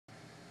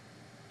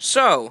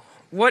So,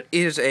 what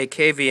is a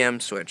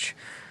KVM switch?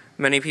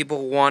 Many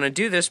people want to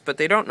do this, but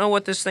they don't know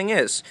what this thing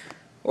is,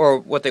 or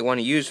what they want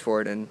to use for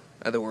it, in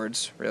other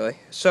words, really.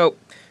 So,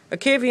 a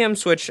KVM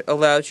switch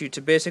allows you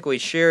to basically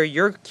share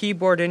your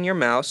keyboard and your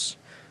mouse,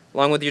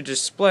 along with your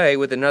display,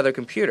 with another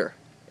computer.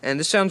 And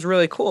this sounds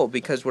really cool,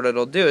 because what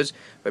it'll do is,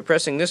 by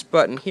pressing this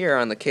button here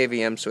on the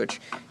KVM switch,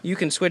 you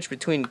can switch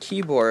between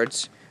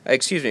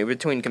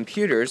between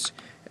computers,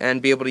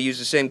 and be able to use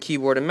the same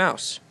keyboard and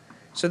mouse.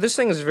 So this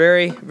thing is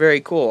very, very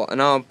cool,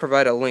 and I'll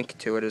provide a link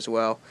to it as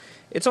well.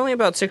 It's only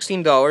about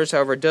 $16,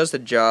 however, it does the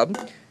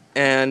job,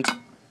 and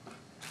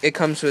it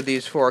comes with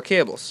these 4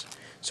 cables.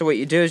 So what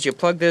you do is you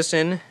plug this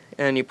in,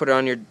 and you put it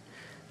on your,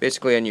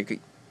 basically on your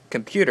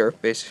computer,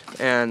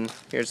 and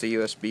here's the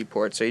USB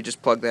port, so you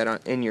just plug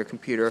that in your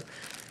computer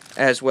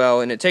as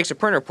well, and it takes a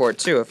printer port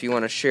too if you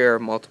want to share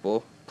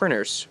multiple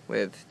printers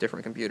with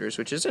different computers,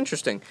 which is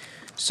interesting.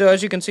 So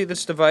as you can see,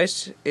 this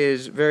device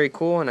is very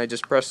cool, and I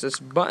just press this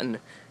button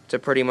to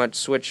pretty much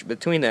switch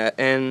between that.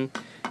 And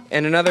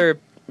in another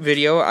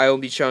video, I will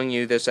be showing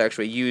you this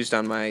actually used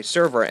on my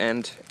server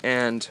end,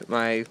 and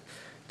my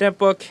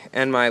netbook,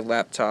 and my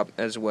laptop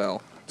as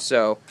well.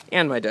 So,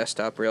 and my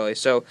desktop, really.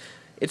 So,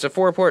 it's a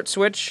 4-port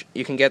switch.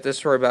 You can get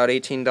this for about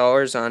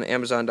 $18 on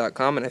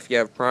Amazon.com, and if you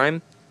have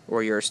Prime,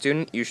 or you're a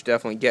student, you should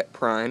definitely get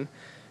Prime,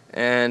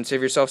 and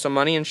save yourself some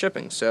money in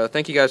shipping. So,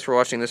 thank you guys for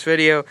watching this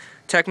video.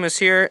 Techmas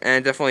here,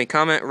 and definitely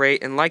comment,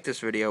 rate, and like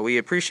this video. We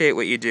appreciate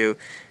what you do,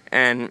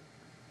 and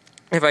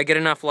if I get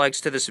enough likes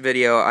to this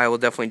video, I will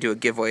definitely do a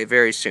giveaway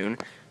very soon.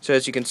 So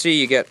as you can see,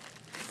 you get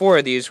 4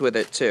 of these with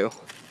it too.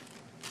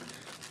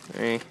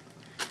 3,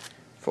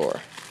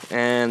 4.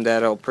 And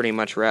that'll pretty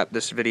much wrap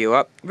this video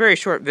up. Very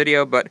short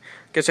video, but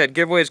like I said,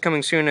 giveaway is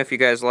coming soon. If you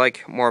guys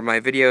like more of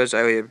my videos,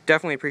 I would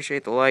definitely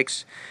appreciate the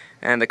likes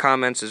and the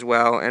comments as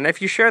well. And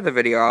if you share the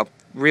video, I'll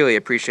really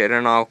appreciate it,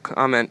 and I'll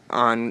comment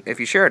on if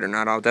you share it or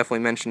not. I'll definitely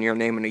mention your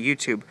name in a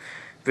YouTube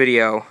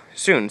video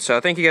soon. So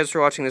thank you guys for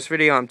watching this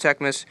video. I'm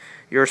Techmas,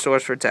 your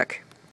source for tech.